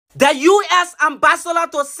The U.S. ambassador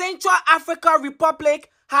to Central African Republic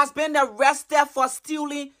has been arrested for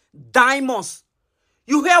stealing diamonds.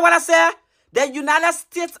 You hear what I said? The United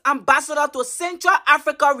States ambassador to Central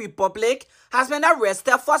African Republic has been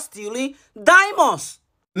arrested for stealing diamonds.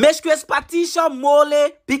 Mistress Patricia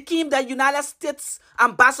Morley became the United States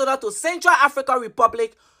ambassador to Central African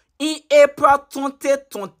Republic in April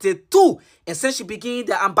 2022. And since she became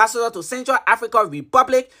the ambassador to Central African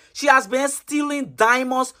Republic, she has been stealing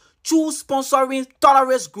diamonds through sponsoring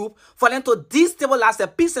terrorist group for them to destabilize the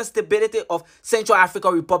peace and stability of Central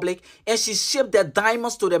African Republic. And she shipped the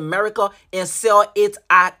diamonds to America and sell it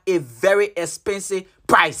at a very expensive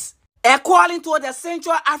price. According to the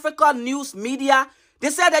Central African news media, they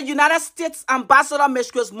said the United States ambassador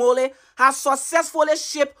Mistress Morley has successfully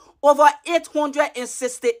shipped over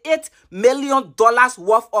 $868 million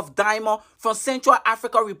worth of diamond from Central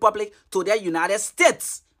African Republic to the United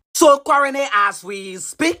States. So currently, as we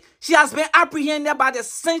speak, she has been apprehended by the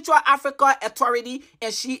Central African Authority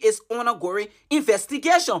and she is undergoing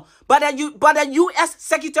investigation. But the U.S.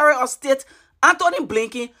 Secretary of State Antony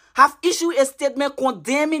Blinken have issued a statement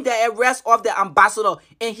condemning the arrest of the ambassador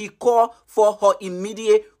and he called for her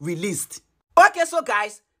immediate release. Okay, so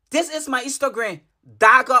guys, this is my Instagram,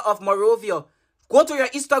 Dagger of Monrovia. Go to your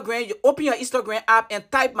Instagram, you open your Instagram app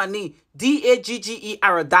and type my name,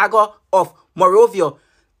 Dagger, Dagger of Monrovia.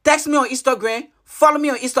 Text me on Instagram, follow me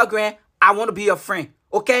on Instagram. I want to be your friend.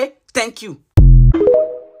 Okay? Thank you.